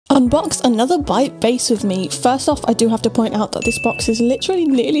Unbox another Byte bass with me. First off, I do have to point out that this box is literally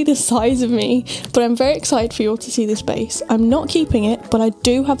nearly the size of me, but I'm very excited for you all to see this bass. I'm not keeping it, but I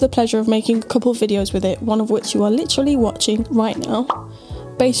do have the pleasure of making a couple of videos with it, one of which you are literally watching right now.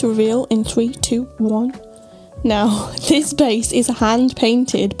 Bass reveal in 3, 2, 1. Now, this bass is hand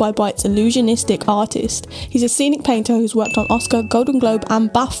painted by Byte's illusionistic artist. He's a scenic painter who's worked on Oscar, Golden Globe and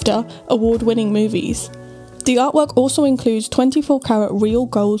BAFTA award-winning movies. The artwork also includes 24-carat real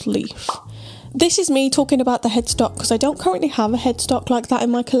gold leaf. This is me talking about the headstock because I don't currently have a headstock like that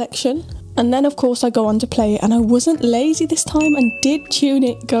in my collection. And then of course I go on to play it, and I wasn't lazy this time and did tune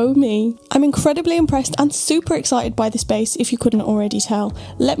it, go me. I'm incredibly impressed and super excited by this bass if you couldn't already tell.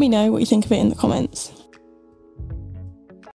 Let me know what you think of it in the comments.